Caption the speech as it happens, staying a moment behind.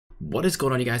What is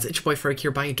going on, you guys? It's your boy Ferg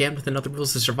here, back again with another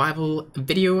Rules of Survival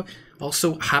video.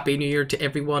 Also, Happy New Year to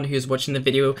everyone who is watching the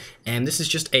video. And this is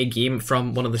just a game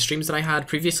from one of the streams that I had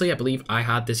previously. I believe I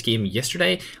had this game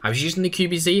yesterday. I was using the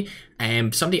QBZ,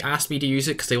 and somebody asked me to use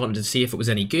it because they wanted to see if it was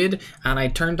any good. And I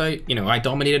turned out, you know, I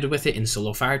dominated with it in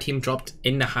solo. Fireteam dropped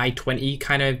in the high 20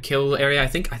 kind of kill area. I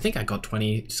think I got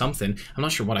 20 something. I'm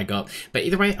not sure what I got. But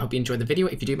either way, I hope you enjoyed the video.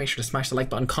 If you do, make sure to smash the like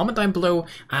button, comment down below,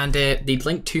 and the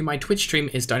link to my Twitch stream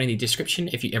is down in the description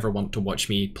if you ever want to watch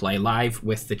me play live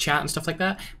with the chat and stuff like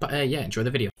that. But yeah, enjoy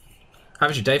the video. How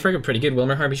was your day, Ferg? Pretty good,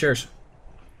 Wilmer. How was yours?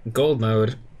 Gold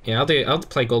mode. Yeah, I'll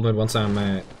play gold mode once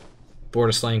I'm bored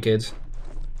of slaying kids,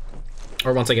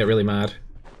 or once I get really mad.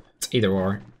 It's either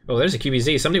or. Oh, there's a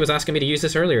QBZ. Somebody was asking me to use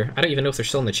this earlier. I don't even know if they're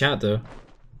still in the chat though.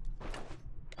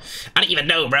 I don't even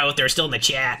know, bro, if they're still in the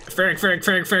chat.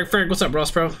 Ferg. What's up,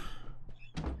 Ross, bro?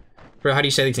 Bro, how do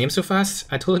you say these names so fast?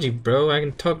 I told you, bro, I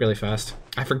can talk really fast.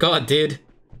 I forgot, dude.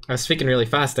 I was speaking really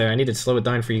fast there. I needed to slow it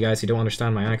down for you guys who don't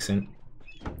understand my accent.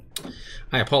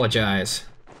 I apologize.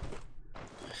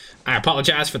 I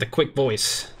apologize for the quick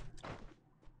voice.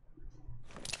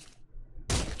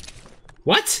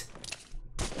 What?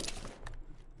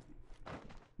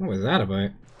 What was that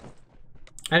about?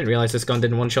 I didn't realize this gun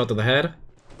didn't one-shot to the head.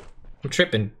 I'm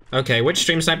tripping. Okay, which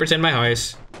stream sniper's in my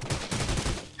house?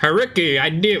 Haruki, I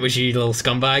knew it was you, little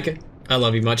scumbag. I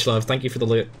love you, much love. Thank you for the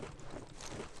loot.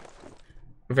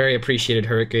 Very appreciated,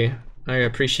 Haruki. I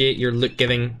appreciate your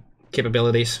loot-giving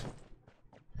capabilities.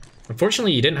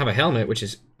 Unfortunately, you didn't have a helmet, which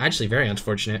is actually very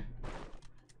unfortunate.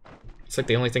 It's like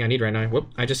the only thing I need right now.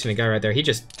 Whoop, I just seen a guy right there.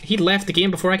 He left the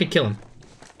game before I could kill him.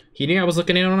 He knew I was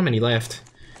looking in on him and he left.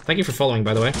 Thank you for following,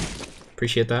 by the way.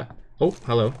 Appreciate that. Oh,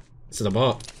 hello. This is a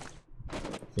bot.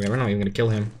 Yeah, we're not even gonna kill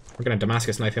him. We're gonna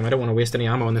Damascus knife him. I don't want to waste any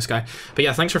ammo on this guy. But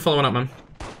yeah, thanks for following up, man.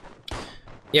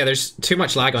 Yeah, there's too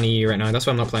much lag on EU right now. That's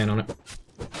why I'm not playing on it.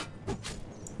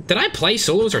 Did I play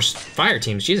solos or fire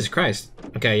teams? Jesus Christ.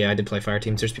 Okay, yeah, I did play fire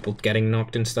teams. There's people getting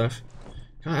knocked and stuff.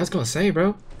 God, I was gonna say,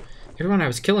 bro. Everyone I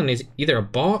was killing is either a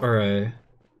bot or a...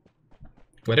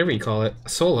 whatever you call it. A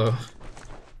solo.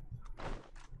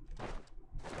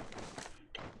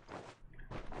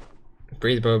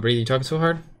 Breathe, bro. Breathe. You talking so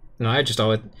hard? No, I just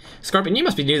always... Scorpion, you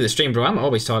must be new to the stream, bro. I'm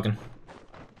always talking.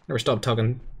 Never stop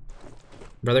talking.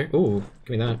 Brother? Ooh,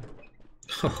 give me that.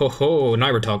 Ho ho ho,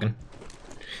 now we're talking.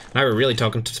 Now we're really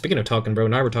talking. Speaking of talking, bro,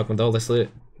 now we're talking with all this loot.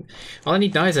 All I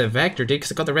need now is a vector, dude,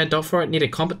 because I got the red dot for it. Need a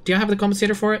do I have the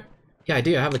compensator for it? Yeah, I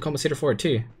do. I have the compensator for it,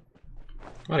 too.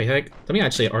 What the heck? Let me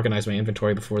actually organize my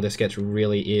inventory before this gets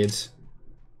really AIDS.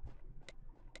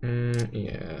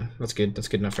 Yeah, that's good. That's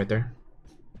good enough right there.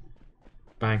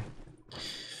 Bang.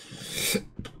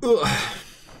 Alright,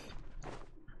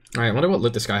 I wonder what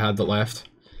loot this guy had that left.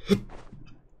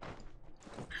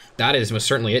 That is most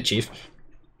certainly it, Chief.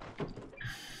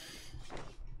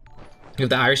 You have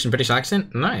the Irish and British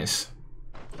accent? Nice.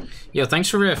 Yo, thanks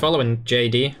for following,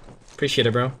 JD. Appreciate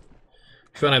it, bro.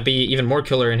 If you want to be even more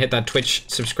killer and hit that Twitch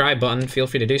subscribe button, feel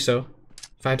free to do so.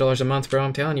 $5 a month, bro.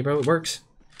 I'm telling you, bro, it works.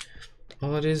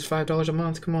 All it is $5 a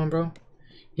month. Come on, bro.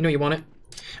 You know you want it.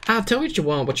 I'll tell you what you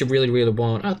want, what you really, really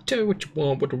want. I'll tell you what you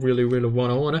want, what you really, really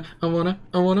want. I wanna.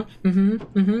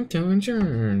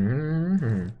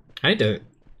 I need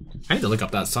to look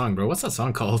up that song, bro. What's that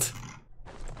song called?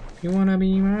 You wanna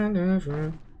be my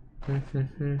lover.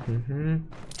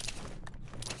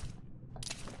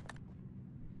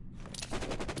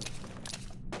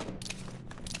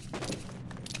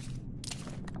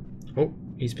 Oh,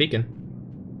 he's peeking.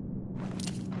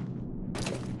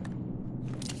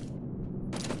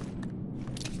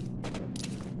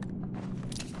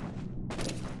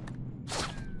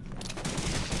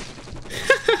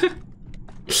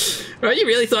 Bro, you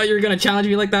really thought you were gonna challenge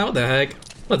me like that? What the heck?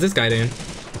 What's this guy doing?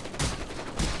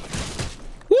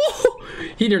 Woo!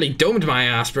 He nearly domed my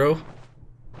ass, bro.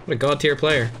 What a god tier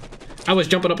player. I was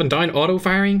jumping up and down, auto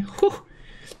firing. Whew!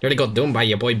 Nearly got domed by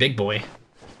your boy, Big Boy.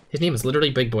 His name is literally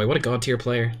Big Boy. What a god tier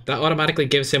player. That automatically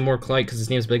gives him more clout because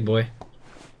his name's Big Boy.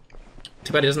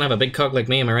 Too bad he doesn't have a big cock like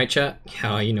me, am I right, chat?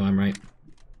 Yeah, you know I'm right.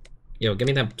 Yo, give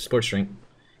me that sports drink.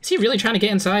 Is he really trying to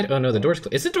get inside? Oh no, the door's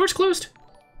closed. Is the door's closed?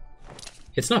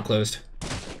 It's not closed.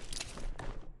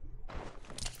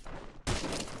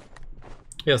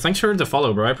 Yo, thanks for the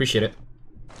follow, bro. I appreciate it.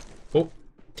 Oh,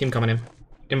 team coming in.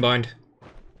 Inbound.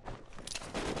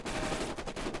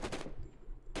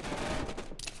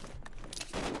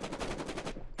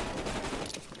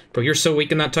 Bro, you're so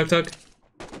weak in that tuk-tuk.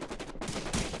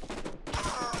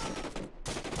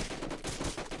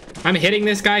 I'm hitting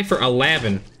this guy for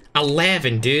 11.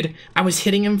 11, dude. I was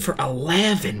hitting him for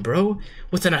 11, bro.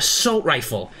 With an assault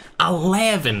rifle.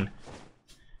 11.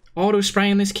 Auto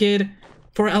spraying this kid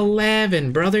for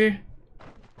 11, brother.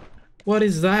 What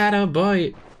is that about?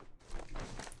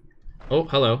 Oh,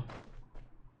 hello.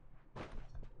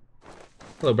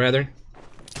 Hello, brother.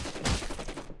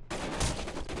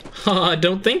 I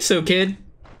don't think so, kid.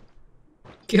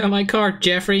 Get on my car,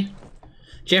 Jeffrey.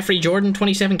 Jeffrey Jordan,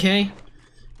 27K.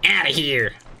 Out of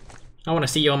here. I want to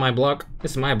see you on my block.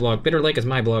 This is my block. Bitter Lake is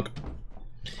my block.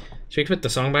 Should we put the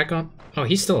song back on? Oh,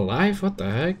 he's still alive? What the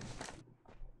heck?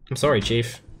 I'm sorry,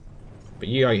 Chief. But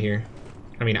you out here.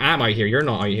 I mean, I'm out here. You're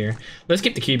not out here. Let's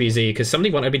keep the QBZ, because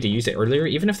somebody wanted me to use it earlier.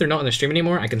 Even if they're not in the stream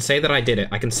anymore, I can say that I did it.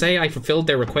 I can say I fulfilled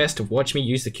their request to watch me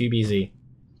use the QBZ.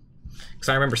 Because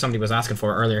I remember somebody was asking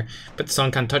for it earlier. But the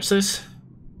song can't touch this?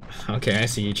 Okay, I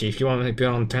see you, Chief. You want me to be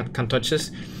on can't touch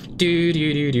this? Do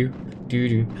do do do do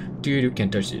do do do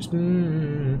can't touch this.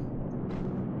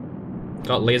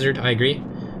 Got lasered, I agree.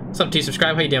 What's up, T?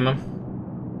 Subscribe, how you doing,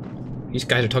 man? These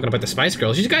guys are talking about the Spice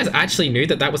Girls. You guys actually knew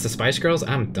that that was the Spice Girls?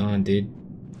 I'm done, dude.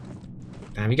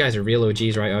 Damn, you guys are real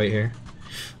OGs right out here.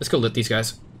 Let's go loot these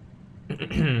guys.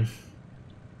 Do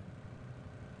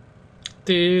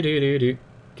do do do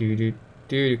do do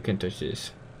do can't touch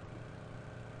this.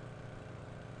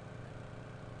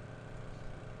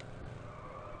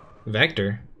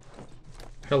 Vector?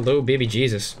 Hello, baby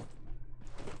Jesus.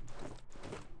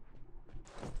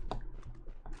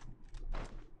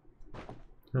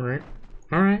 Alright.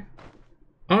 Alright.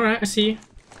 Alright, I see you.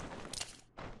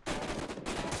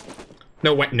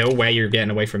 No way you're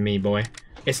getting away from me, boy.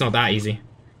 It's not that easy.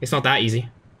 It's not that easy.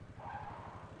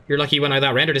 You're lucky you went out of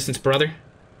that render distance, brother.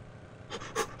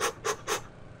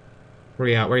 Where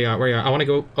you at? Where you at? Where you at? I wanna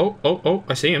go. Oh, oh, oh,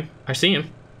 I see him. I see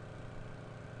him.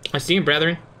 I see him,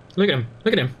 brethren. Look at him.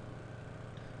 Look at him.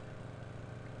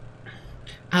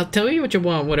 I'll tell you what you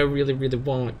want, what I really, really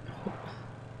want.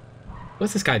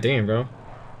 What's this guy doing, bro?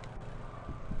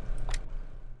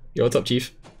 Yo, what's up,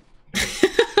 Chief?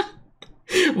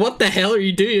 What the hell are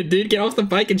you doing, dude? Get off the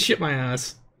bike and shit my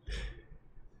ass.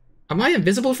 Am I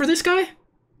invisible for this guy?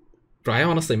 Bro, I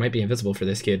honestly might be invisible for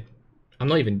this kid. I'm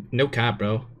not even... No cap,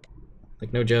 bro.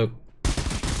 Like, no joke.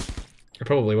 I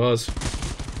probably was.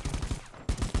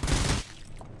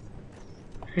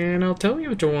 And I'll tell you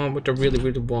what you want, what I really,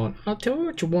 really want. I'll tell you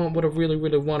what you want, what I really,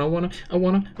 really want. I wanna.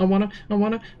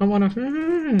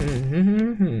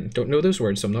 Don't know those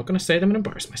words, so I'm not gonna say them and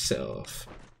embarrass myself.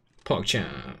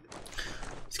 PogChamp.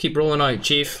 Let's keep rolling out,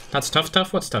 Chief. That's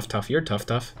tough. What's tough? You're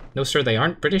tough. No, sir, they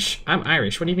aren't. British? I'm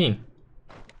Irish. What do you mean?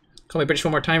 Call me British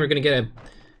one more time, we're gonna get a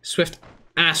swift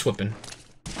ass whooping.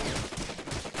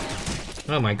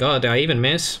 Oh my god, did I even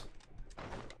miss?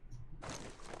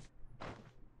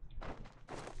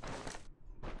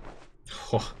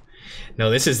 Oh, no,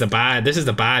 this is the bad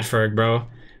Ferg, bro.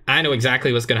 I know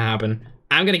exactly what's gonna happen.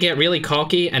 I'm gonna get really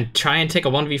cocky and try and take a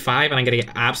 1v5 and I'm gonna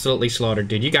get absolutely slaughtered,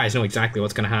 dude. You guys know exactly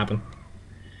what's gonna happen.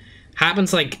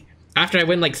 Happens like after I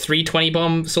win like 3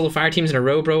 20-bomb solo fire teams in a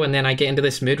row, bro, and then I get into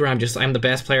this mood where I'm the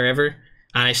best player ever,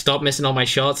 and I stop missing all my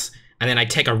shots, and then I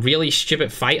take a really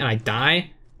stupid fight and I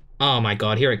die. Oh my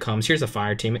god, here it comes. Here's the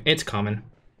fire team. It's coming.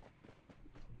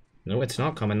 No, it's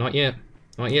not coming. Not yet.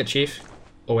 Not yet, Chief.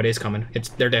 Oh, it is coming.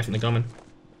 They're definitely coming.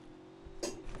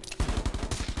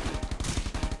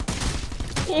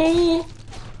 Oh!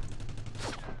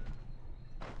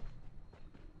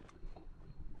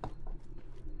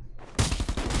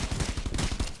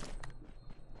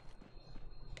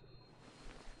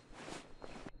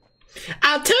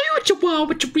 I'll tell you what you want,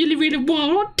 what you really, really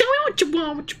want. Tell me what you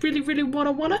want, what you really, really want.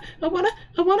 I wanna really,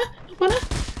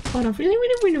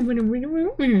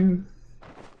 really.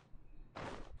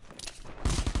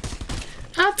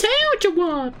 I'll tell you what you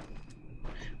want.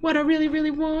 What I really,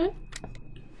 really want.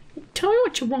 Tell me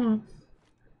what you want.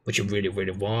 What you really,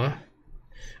 really want.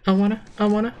 I wanna. I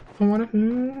wanna. I wanna.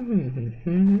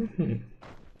 Do.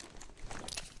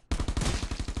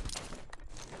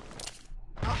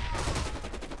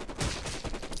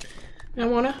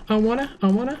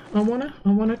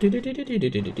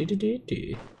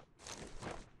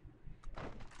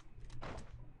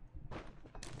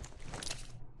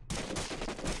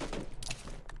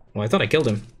 Well, I thought I killed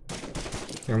him.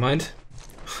 Never mind.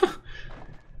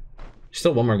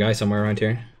 Still one more guy somewhere around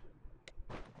here.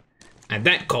 And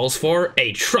that calls for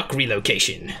a truck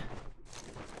relocation.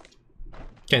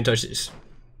 Can't touch this.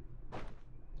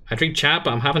 I read chat,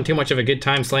 but I'm having too much of a good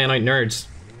time slaying out nerds.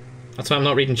 That's why I'm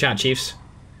not reading chat, Chiefs.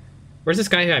 Where's this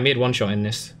guy who I made one shot in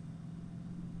this?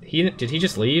 Did he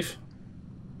just leave?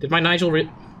 Did my Nigel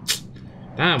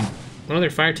Damn, one of their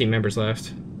fire team members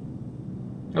left.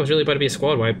 That was really about to be a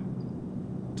squad wipe.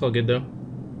 It's all good though.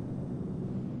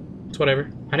 It's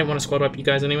whatever. I didn't want to squad wipe you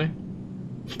guys anyway.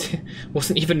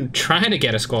 Wasn't even trying to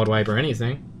get a squad wipe or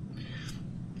anything.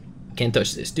 Can't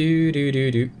touch this. Do do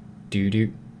do do do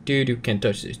do do do. Can't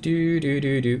touch this. Do do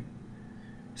do do.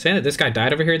 Saying that this guy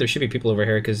died over here, there should be people over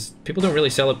here because people don't really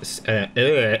separate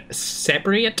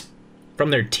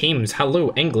from their teams.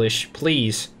 Hello, English,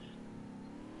 please.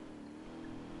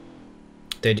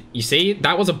 Did you see?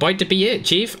 That was about to be it,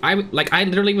 Chief. I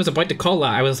literally was about to call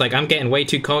that. I was like, I'm getting way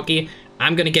too cocky.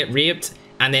 I'm gonna get raped.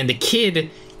 And then the kid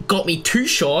got me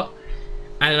 2-shot,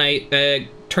 and I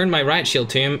turned my riot shield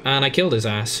to him, and I killed his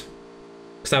ass.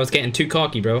 Because I was getting too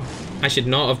cocky, bro. I should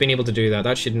not have been able to do that.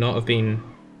 That should not have been...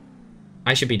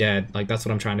 I should be dead. Like, that's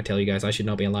what I'm trying to tell you guys. I should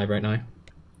not be alive right now.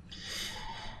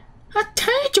 I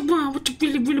tell you what you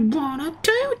really, really want. I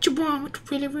tell you what you want, what you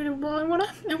really, really want.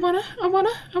 I wanna.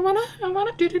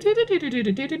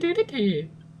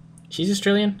 She's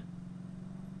Australian?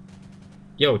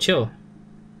 Yo, chill.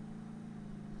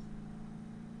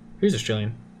 Who's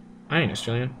Australian? I ain't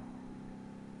Australian.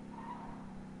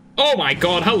 Oh my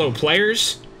god, hello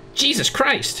players! Jesus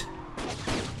Christ!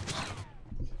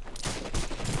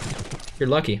 You're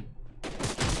lucky.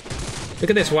 Look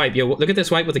at this wipe, yo, look at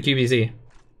this wipe with the QBZ.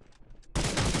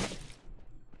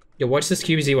 Yo, watch this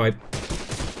QBZ wipe.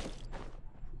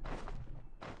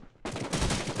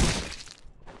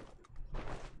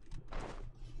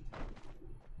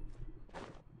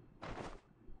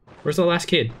 Where's the last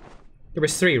kid? There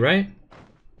was 3, right?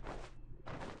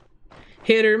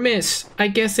 Hit or miss. I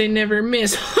guess they never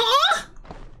miss. Huh?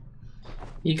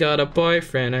 You got a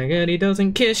boyfriend. I bet he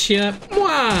doesn't kiss ya.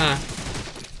 Mwah!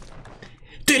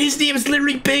 Dude, his name is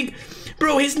literally Big.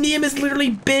 Bro, his name is literally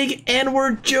Big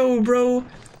N-word Joe, bro.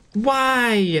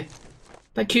 Why?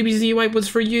 That QBZ wipe was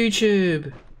for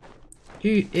YouTube.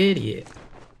 You idiot.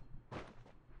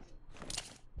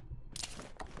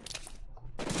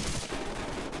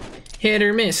 Hit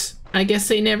or miss. I guess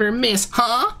they never miss,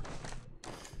 huh?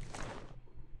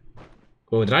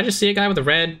 Oh, did I just see a guy with a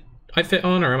red outfit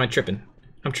on, or am I tripping?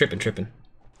 I'm tripping. I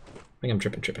think I'm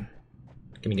tripping.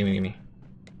 Gimme.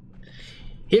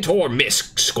 Hit or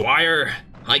miss, Squire.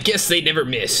 I guess they never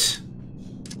miss.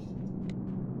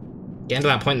 Getting to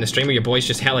that point in the stream where your boy's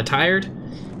just hella tired.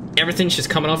 Everything's just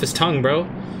coming off his tongue, bro.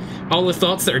 All the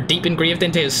thoughts that are deep engraved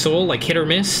into his soul, like hit or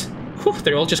miss. Whew,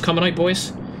 they're all just coming out,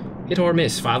 boys. Hit or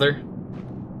miss, father.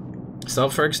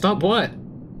 Stop, Ferg. Stop what?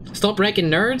 Stop wrecking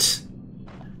nerds?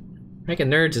 Wrecking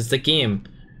nerds is the game.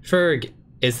 Ferg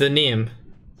is the name.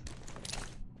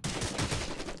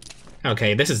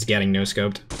 Okay, this is getting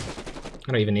no-scoped.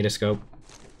 I don't even need a scope.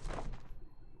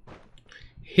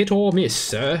 Hit or miss,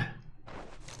 sir.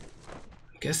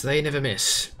 Guess they never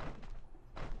miss.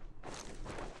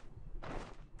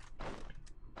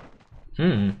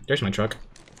 There's my truck.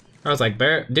 I was like,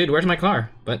 dude, where's my car?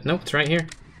 But nope, it's right here.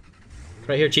 It's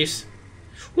right here, Chiefs.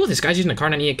 Ooh, this guy's using a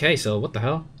Kar98K, so what the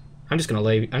hell? I'm just gonna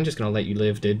let you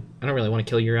live, dude. I don't really want to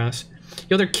kill your ass.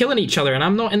 Yo, they're killing each other, and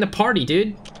I'm not in the party,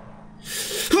 dude.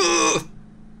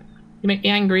 You make me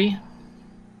angry.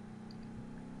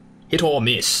 Hit or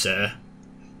miss, sir.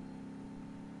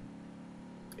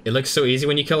 It looks so easy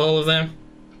when you kill all of them.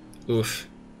 Oof.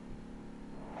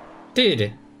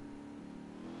 Dude.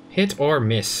 Hit or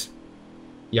miss,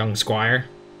 young squire.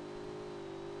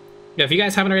 Yeah, if you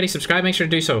guys haven't already subscribed, make sure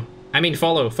to do so. I mean,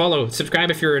 follow. Subscribe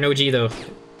if you're an OG, though.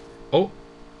 Oh.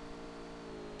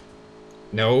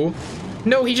 No.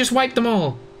 No, he just wiped them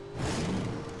all.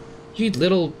 You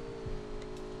little...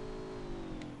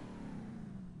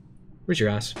 Where's your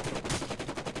ass?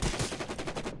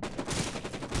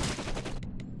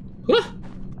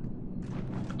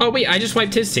 Oh wait, I just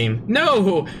wiped his team.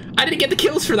 No! I didn't get the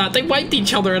kills for that. They wiped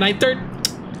each other and I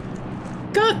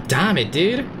God damn it,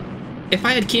 dude. If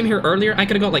I had came here earlier, I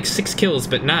could have got like 6 kills,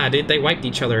 but nah, dude, they wiped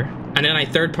each other. And then I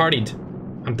third-partied.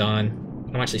 I'm done.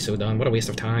 I'm actually so done. What a waste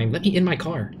of time. Let me in my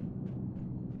car.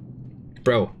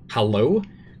 Bro, hello?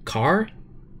 Car?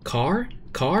 Oh,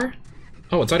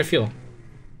 it's out of fuel.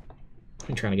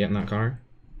 I'm trying to get in that car.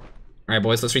 Alright,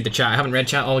 boys, let's read the chat. I haven't read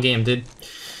chat all game, dude.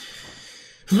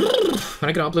 When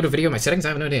I can upload a video in my settings, I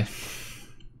have no idea.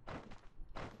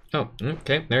 Oh,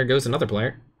 okay, there goes another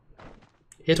player.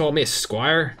 Hit or miss,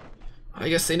 squire. I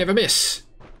guess they never miss.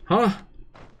 Huh?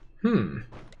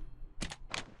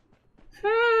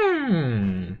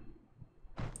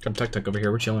 Got Tuk-Tuk over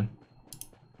here, we're chilling.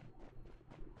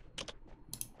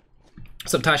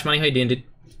 What's up, Tash Money? How you doing, dude?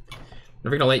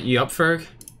 Never gonna let you up, Ferg.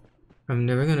 I'm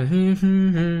never gonna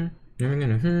never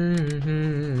gonna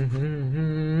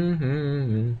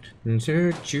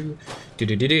insert you.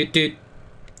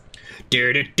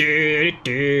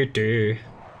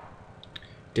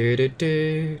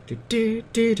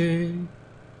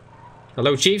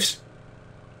 Hello, Chiefs.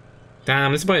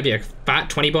 Damn, this is about to be a fat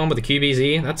 20 bomb with a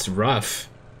QBZ. That's rough.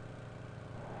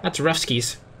 That's rough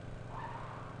skis.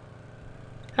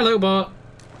 Hello, bot.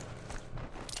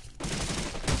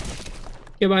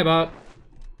 Goodbye, bot.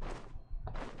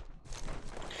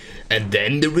 And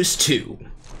then there was 2.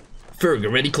 Ferg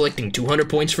already collecting 200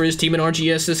 points for his team in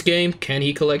RGS this game. Can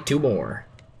he collect 2 more?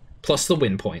 Plus the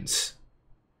win points.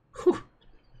 Whew.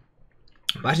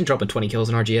 Imagine dropping 20 kills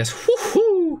in RGS.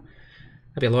 Woohoo!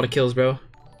 That'd be a lot of kills, bro.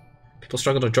 People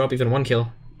struggle to drop even 1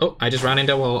 kill. Oh, I just ran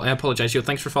into a wall. I apologize, yo.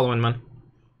 Thanks for following, man.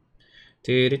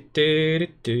 Do do do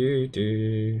do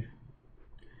do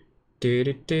do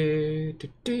do do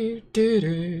do do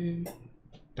do.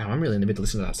 Damn, I'm really in the mood to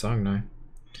listen to that song now.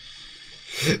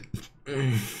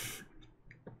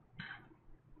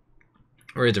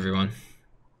 Where is everyone?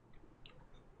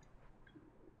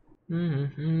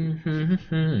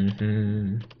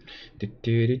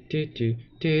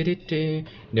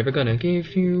 Never gonna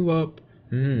give you up.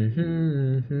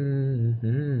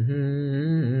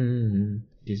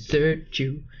 Desert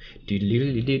you.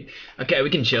 Okay, we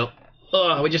can chill.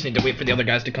 Oh, we just need to wait for the other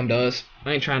guys to come to us.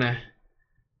 I'm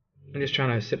just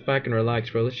trying to sit back and relax,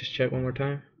 bro. Let's just check one more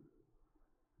time.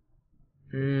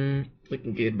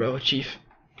 Looking good, bro. Chief.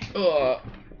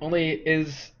 Only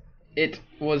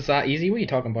was that easy? What are you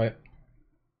talking about?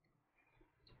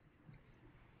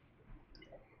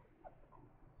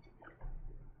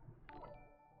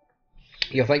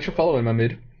 Yo, thanks for following my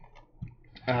mood.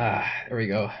 There we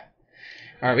go.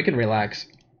 Alright, we can relax.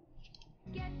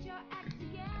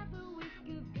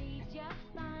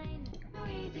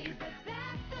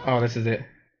 Oh, this is it.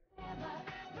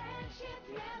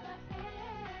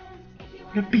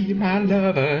 Be my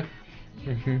lover.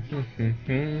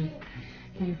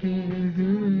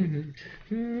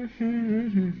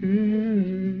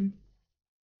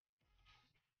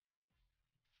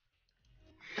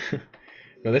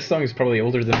 No, this song is probably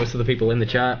older than most of the people in the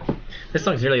chat. This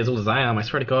song's nearly as old as I am. I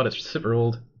swear to God, it's super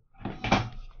old.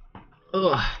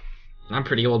 Ugh. I'm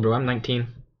pretty old, bro. I'm 19.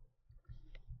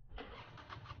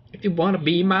 If you wanna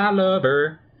be my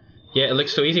lover. Yeah, it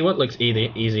looks so easy. What looks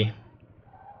easy? Easy.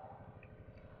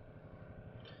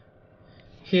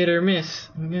 Hit or miss.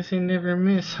 I guess you never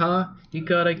miss, huh? You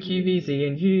got a QBZ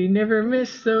and you never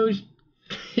miss those.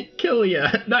 Kill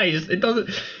ya. Nice. It doesn't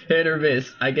hit or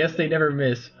miss. I guess they never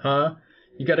miss, huh?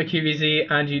 You got a QBZ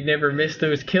and you never miss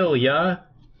those kill ya.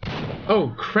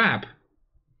 Oh crap.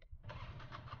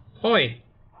 Oi.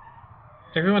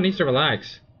 Everyone needs to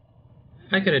relax.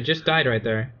 I could have just died right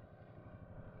there.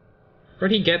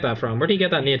 Where'd he get that from? Where'd he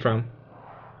get that nade from?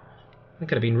 I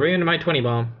could have been ruined my 20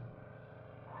 bomb.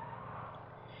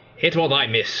 Hit what I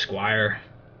miss, squire.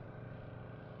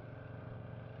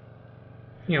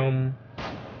 Yum.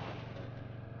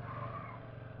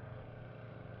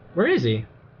 Where is he?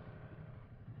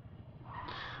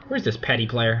 Where's this petty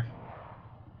player?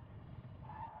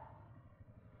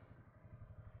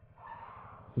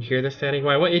 You hear this, Teddy?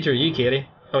 Why, what age are you, kitty?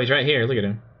 Oh, he's right here. Look at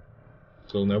him.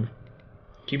 This little noob.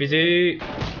 QBZ!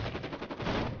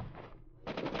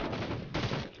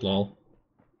 Lol.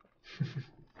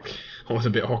 That was a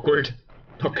bit awkward.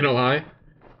 Not gonna lie.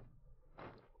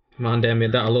 Mandem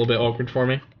made that a little bit awkward for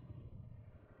me.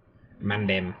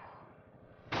 Mandem.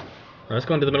 Right, let's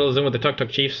go into the middle of the zone with the Tuk Tuk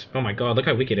Chiefs. Oh my god, look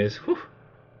how weak it is. Whew.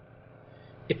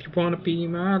 If you wanna be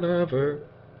my lover.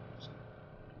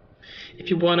 If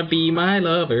you wanna be my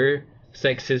lover.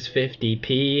 Sex is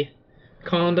 50p.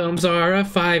 Condoms are a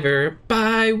 $5.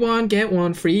 Buy one, get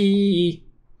one free.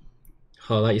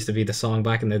 Oh, that used to be the song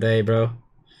back in the day, bro.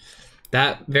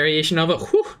 That variation of it,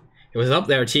 whew, it was up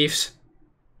there, Chiefs.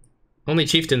 Only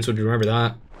chieftains would remember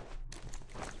that.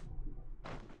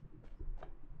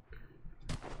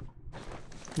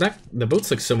 The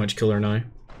boats look so much cooler now.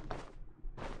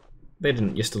 They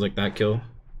didn't used to look that cool.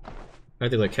 Now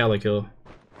they look hella cool.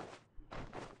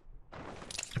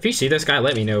 If you see this guy,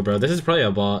 let me know, bro. This is probably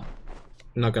a bot.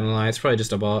 I'm not gonna lie, it's probably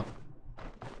just a bot.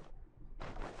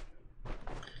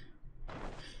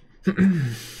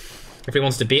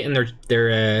 Everyone's debating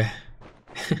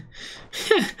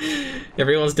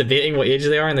everyone's debating what age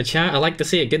they are in the chat. I like to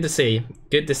see it. Good to see.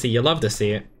 Good to see. You love to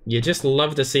see it. You just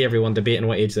love to see everyone debating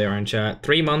what age they are in chat.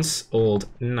 3 months old.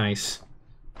 Nice.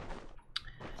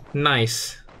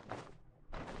 Nice.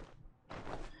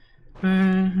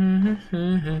 I'm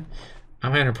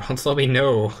in a bronze lobby.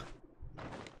 No.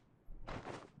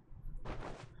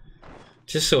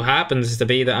 Just so happens to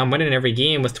be that I'm winning every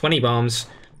game with 20 bombs.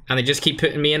 And they just keep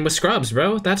putting me in with scrubs,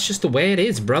 bro. That's just the way it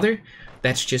is, brother.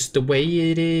 That's just the way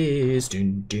it is.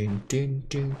 Dun, dun, dun,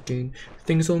 dun, dun.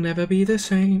 Things will never be the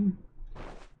same.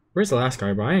 Where's the last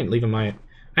guy, bro? I ain't leaving my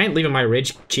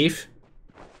ridge, chief.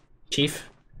 Chief.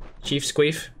 Chief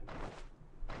Squeef.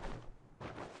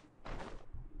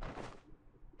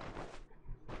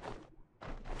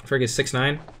 Ferg is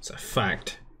 6'9". It's a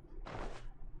fact.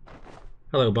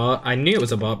 Hello, bot. I knew it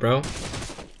was a bot, bro.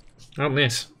 I don't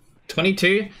miss.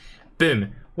 22.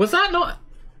 Boom. Was that not...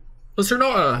 Was there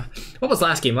not a... What was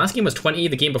last game? Last game was 20.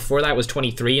 The game before that was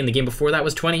 23. And the game before that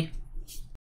was 20.